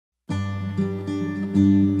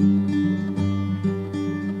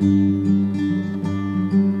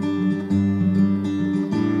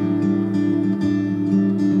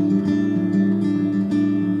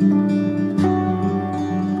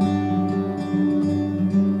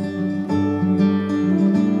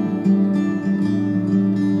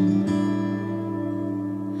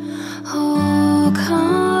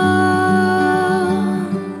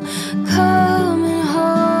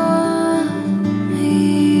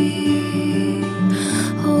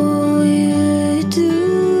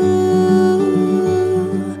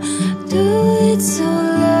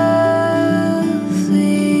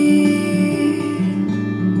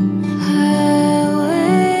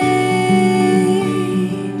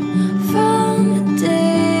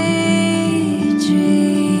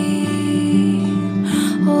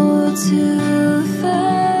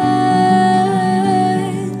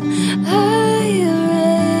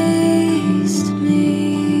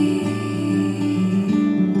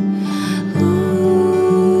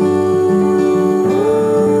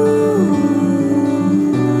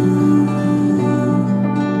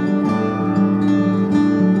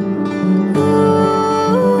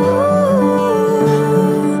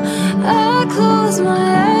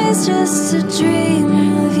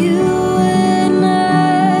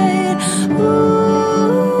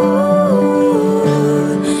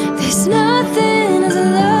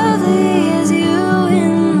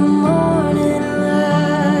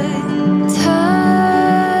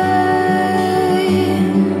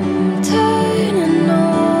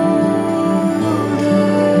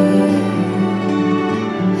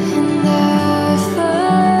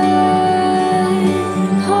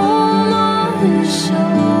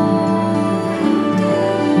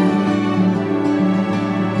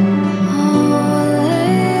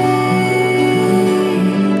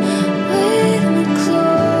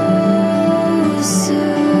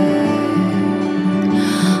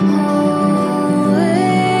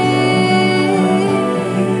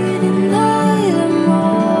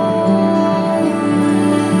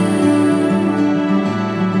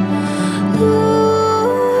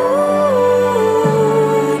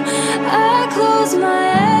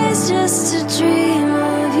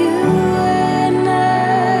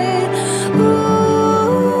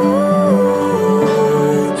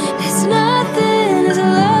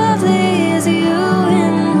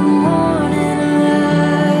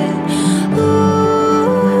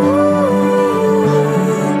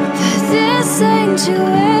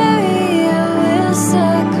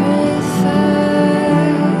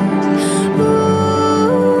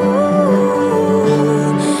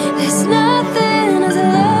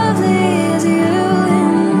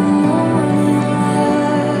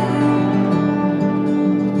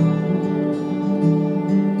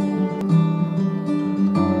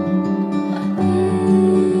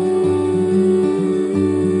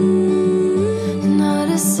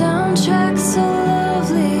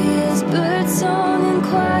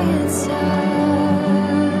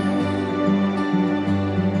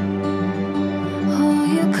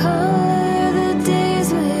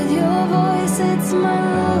is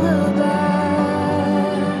my lullaby,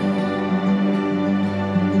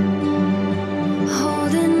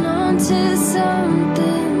 holding on to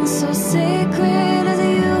something so sacred as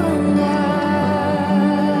you and I,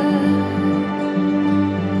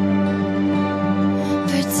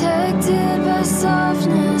 protected by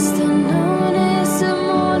softness, the newness of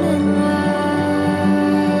morning light.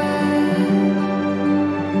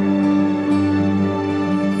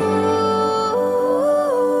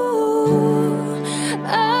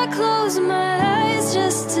 I close my eyes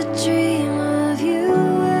just to dream of you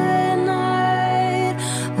at night.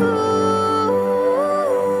 Ooh,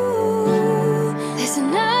 there's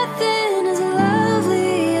nothing as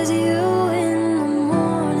lovely as you in the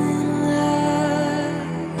morning light.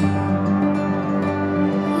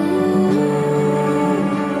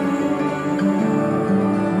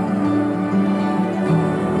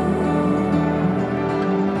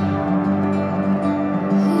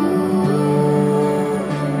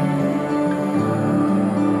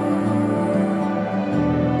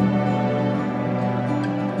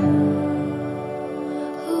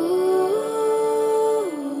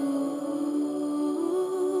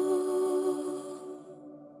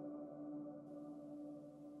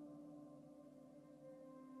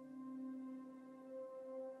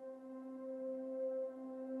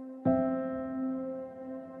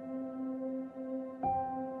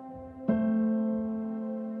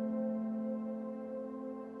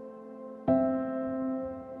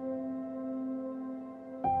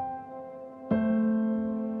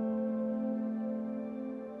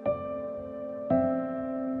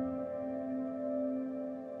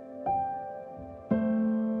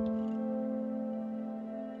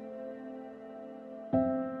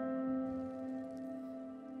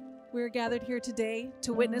 We're gathered here today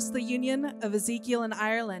to witness the union of Ezekiel and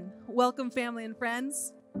Irelynn. Welcome, family and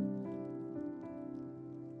friends.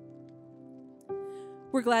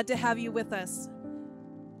 We're glad to have you with us.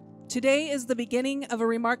 Today is the beginning of a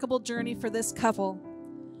remarkable journey for this couple.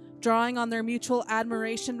 Drawing on their mutual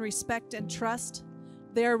admiration, respect, and trust,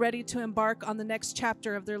 they are ready to embark on the next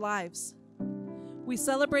chapter of their lives. We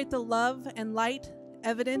celebrate the love and light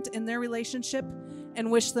evident in their relationship and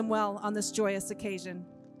wish them well on this joyous occasion.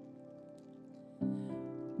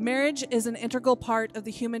 Marriage is an integral part of the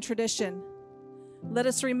human tradition. Let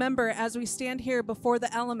us remember as we stand here before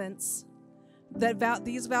the elements that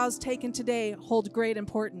these vows taken today hold great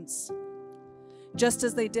importance, just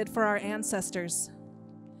as they did for our ancestors.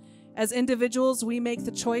 As individuals, we make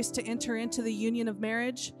the choice to enter into the union of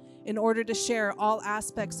marriage in order to share all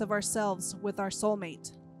aspects of ourselves with our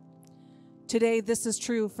soulmate. Today, this is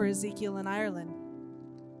true for Ezekiel and Irelynn.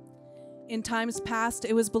 In times past,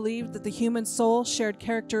 it was believed that the human soul shared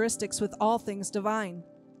characteristics with all things divine.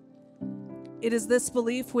 It is this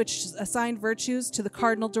belief which assigned virtues to the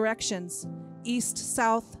cardinal directions, east,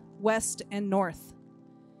 south, west, and north.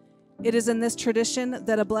 It is in this tradition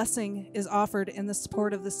that a blessing is offered in the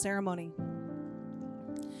support of this ceremony.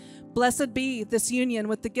 Blessed be this union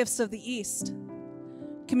with the gifts of the east,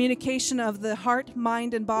 communication of the heart,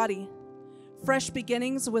 mind, and body, fresh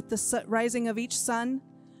beginnings with the rising of each sun,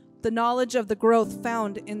 the knowledge of the growth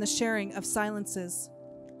found in the sharing of silences.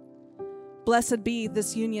 Blessed be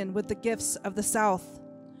this union with the gifts of the south,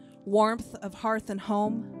 warmth of hearth and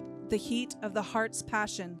home, the heat of the heart's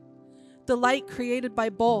passion, the light created by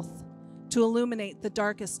both to illuminate the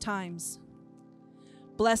darkest times.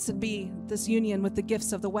 Blessed be this union with the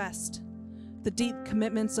gifts of the west, the deep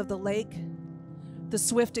commitments of the lake, the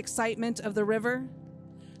swift excitement of the river,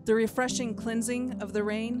 the refreshing cleansing of the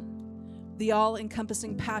rain, the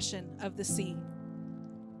all-encompassing passion of the sea.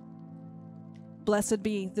 Blessed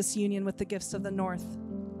be this union with the gifts of the north,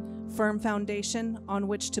 firm foundation on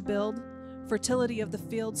which to build, fertility of the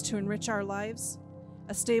fields to enrich our lives,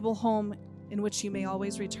 a stable home in which you may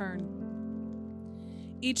always return.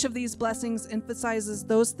 Each of these blessings emphasizes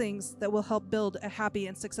those things that will help build a happy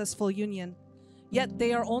and successful union, yet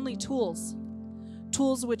they are only tools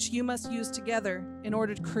which you must use together in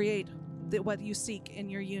order to create what you seek in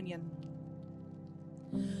your union.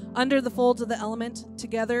 Under the folds of the element,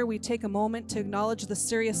 together we take a moment to acknowledge the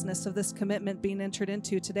seriousness of this commitment being entered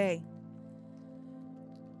into today.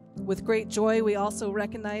 With great joy, we also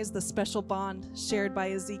recognize the special bond shared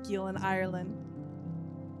by Ezekiel and Irelynn.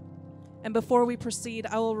 And before we proceed,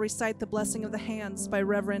 I will recite the blessing of the hands by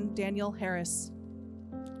Reverend Daniel Harris.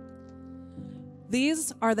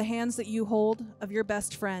 These are the hands that you hold of your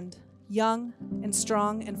best friend, young and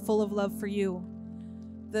strong and full of love for you,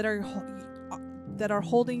 that are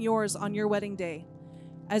holding yours on your wedding day,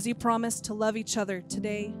 as you promise to love each other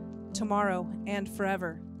today, tomorrow, and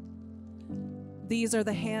forever. These are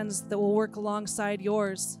the hands that will work alongside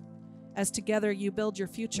yours as together you build your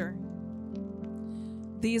future.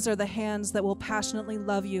 These are the hands that will passionately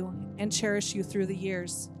love you and cherish you through the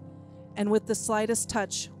years, and with the slightest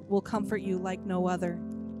touch will comfort you like no other.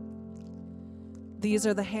 These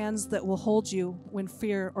are the hands that will hold you when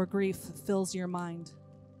fear or grief fills your mind.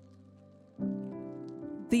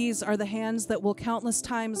 These are the hands that will countless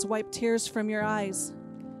times wipe tears from your eyes,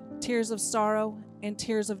 tears of sorrow and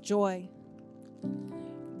tears of joy.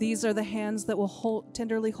 These are the hands that will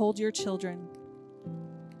tenderly hold your children.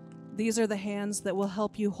 These are the hands that will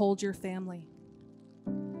help you hold your family.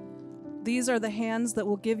 These are the hands that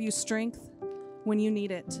will give you strength when you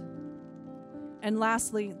need it. And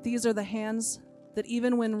lastly, these are the hands that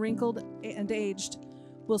even when wrinkled and aged,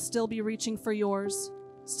 will still be reaching for yours,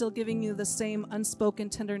 still giving you the same unspoken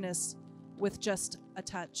tenderness with just a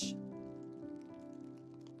touch.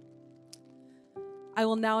 I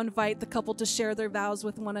will now invite the couple to share their vows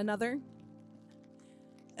with one another.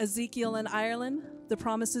 Ezekiel and Irelynn, the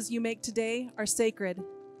promises you make today are sacred.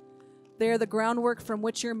 They are the groundwork from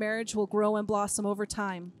which your marriage will grow and blossom over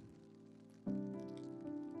time.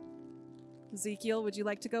 Ezekiel, would you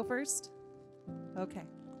like to go first? Okay.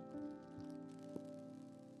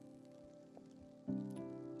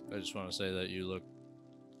 I just want to say that you look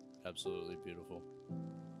absolutely beautiful.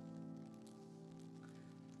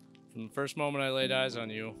 From the first moment I laid eyes on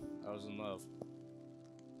you, I was in love.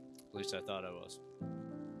 At least I thought I was.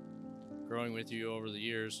 Growing with you over the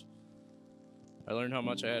years, I learned how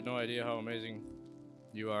much I had no idea how amazing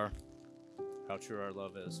you are, how true our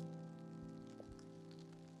love is.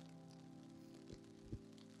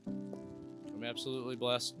 I'm absolutely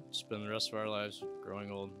blessed to spend the rest of our lives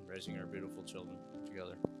growing old, raising our beautiful children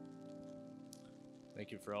together.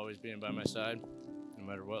 Thank you for always being by my side, no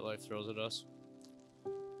matter what life throws at us.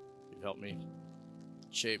 You've helped me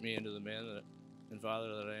shape me into the man and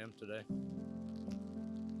father that I am today.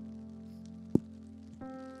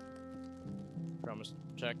 Promise to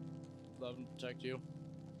protect, love, and protect you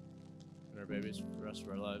and our babies for the rest of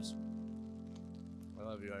our lives. I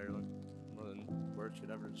love you, Irelynn, more than words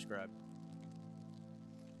could ever describe.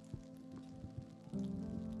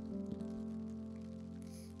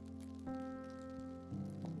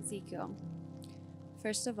 Ezekiel,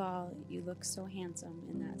 first of all, you look so handsome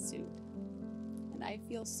in that suit, and I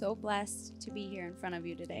feel so blessed to be here in front of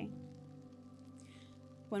you today.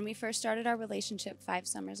 When we first started our relationship 5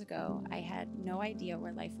 summers ago, I had no idea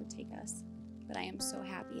where life would take us, but I am so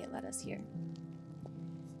happy it led us here.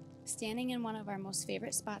 Standing in one of our most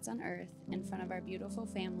favorite spots on earth, in front of our beautiful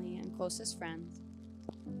family and closest friends,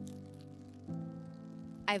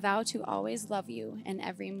 I vow to always love you in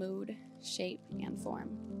every mood, shape, and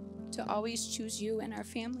form, to always choose you and our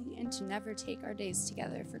family, and to never take our days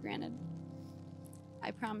together for granted.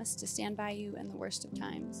 I promise to stand by you in the worst of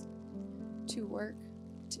times, to work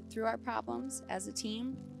through our problems as a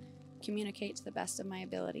team, communicate to the best of my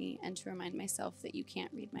ability, and to remind myself that you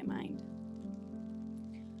can't read my mind.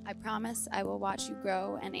 I promise I will watch you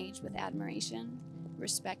grow and age with admiration,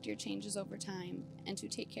 respect your changes over time, and to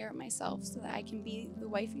take care of myself so that I can be the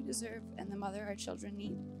wife you deserve and the mother our children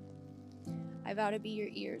need. I vow to be your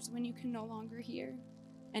ears when you can no longer hear,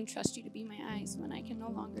 and trust you to be my eyes when I can no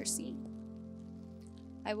longer see.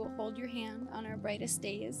 I will hold your hand on our brightest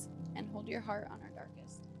days and hold your heart on our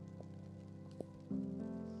darkest.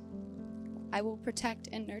 I will protect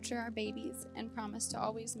and nurture our babies and promise to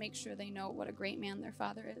always make sure they know what a great man their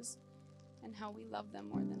father is and how we love them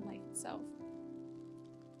more than life itself.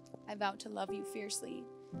 I vow to love you fiercely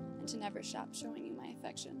and to never stop showing you my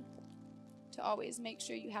affection, to always make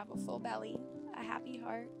sure you have a full belly, a happy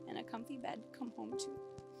heart, and a comfy bed to come home to.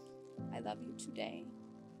 I love you today,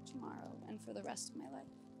 tomorrow, and for the rest of my life.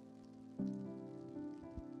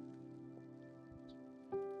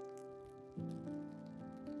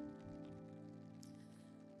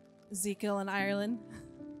 Ezekiel and Irelynn.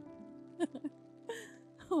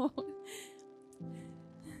 Oh.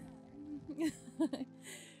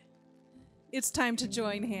 It's time to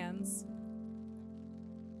join hands.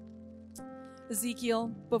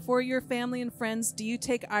 Ezekiel, before your family and friends, do you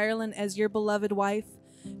take Irelynn as your beloved wife,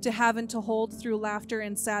 to have and to hold through laughter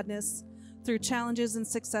and sadness, through challenges and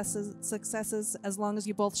successes, as long as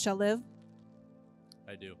you both shall live?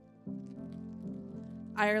 I do.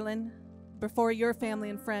 Irelynn, before your family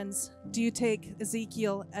and friends, do you take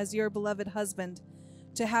Ezekiel as your beloved husband,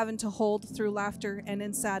 to have and to hold through laughter and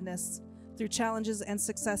in sadness, through challenges and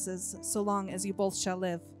successes, so long as you both shall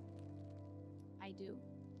live? I do.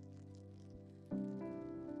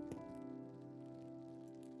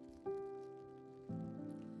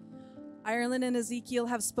 Irelynn and Ezekiel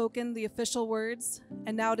have spoken the official words,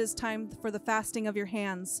 and now it is time for the fasting of your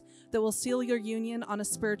hands that will seal your union on a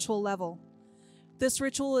spiritual level. This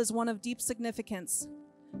ritual is one of deep significance.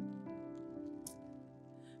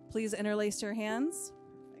 Please interlace your hands.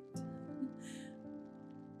 Perfect.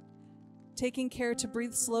 Taking care to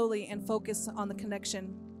breathe slowly and focus on the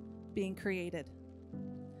connection being created.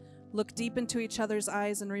 Look deep into each other's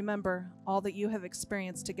eyes and remember all that you have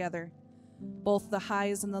experienced together, both the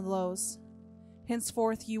highs and the lows.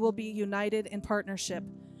 Henceforth, you will be united in partnership,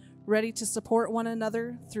 ready to support one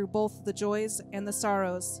another through both the joys and the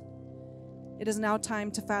sorrows. It is now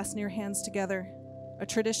time to fasten your hands together, a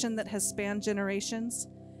tradition that has spanned generations,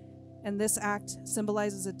 and this act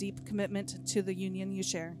symbolizes a deep commitment to the union you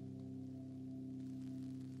share.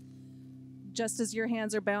 Just as your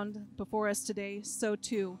hands are bound before us today, so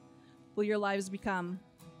too will your lives become.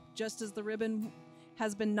 Just as the ribbon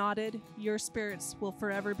has been knotted, your spirits will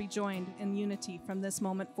forever be joined in unity from this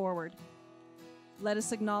moment forward. Let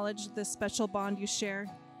us acknowledge this special bond you share,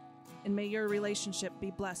 and may your relationship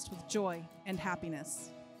be blessed with joy and happiness.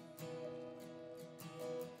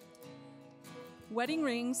 Wedding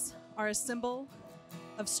rings are a symbol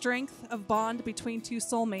of strength of bond between two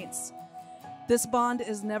soulmates. This bond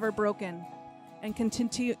is never broken and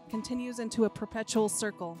continues into a perpetual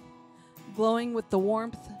circle, glowing with the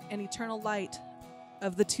warmth and eternal light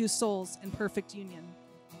of the two souls in perfect union.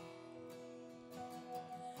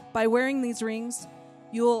 By wearing these rings,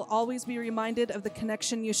 you will always be reminded of the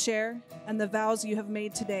connection you share and the vows you have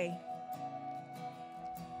made today.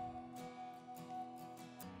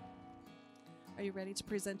 Are you ready to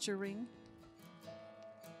present your ring?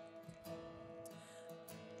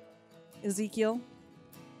 Ezekiel.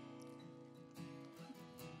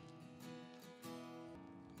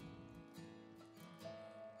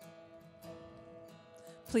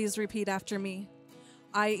 Please repeat after me.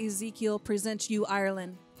 I, Ezekiel, present you,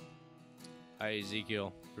 Irelynn. I,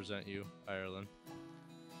 Ezekiel, present you, Irelynn.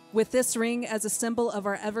 With this ring as a symbol of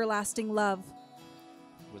our everlasting love.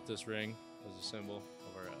 With this ring as a symbol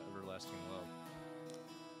of our everlasting love.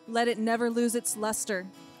 Let it never lose its luster.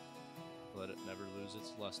 Let it never lose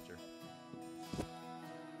its luster.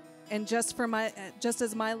 And just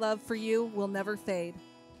as my love for you will never fade.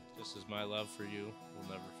 Just as my love for you will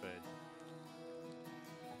never fade.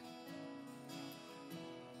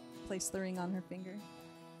 Place the ring on her finger.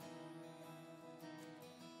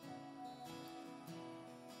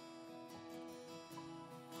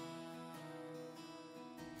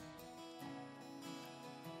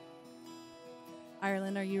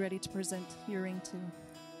 Irelynn, are you ready to present your ring too?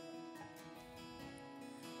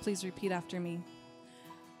 Please repeat after me.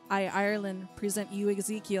 I, Irelynn, present you,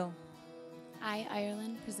 Ezekiel. I,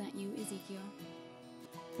 Irelynn, present you, Ezekiel.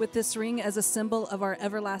 With this ring as a symbol of our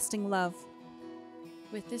everlasting love.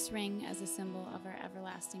 With this ring as a symbol of our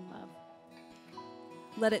everlasting love.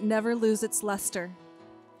 Let it never lose its luster.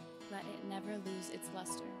 Let it never lose its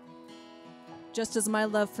luster. Just as my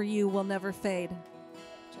love for you will never fade.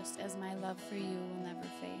 Just as my love for you will never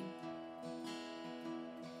fade.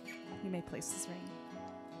 You may place this ring.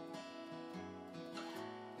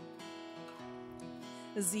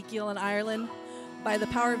 Ezekiel and Irelynn, by the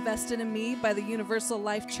power vested in me by the Universal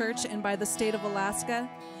Life Church and by the state of Alaska,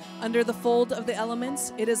 under the fold of the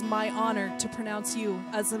elements, it is my honor to pronounce you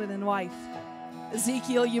husband and wife.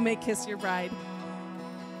 Ezekiel, you may kiss your bride.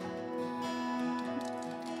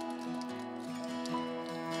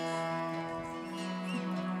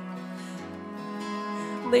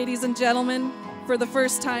 Ladies and gentlemen, for the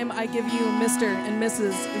first time, I give you Mr. and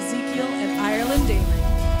Mrs. Ezekiel and Irelynn Daman.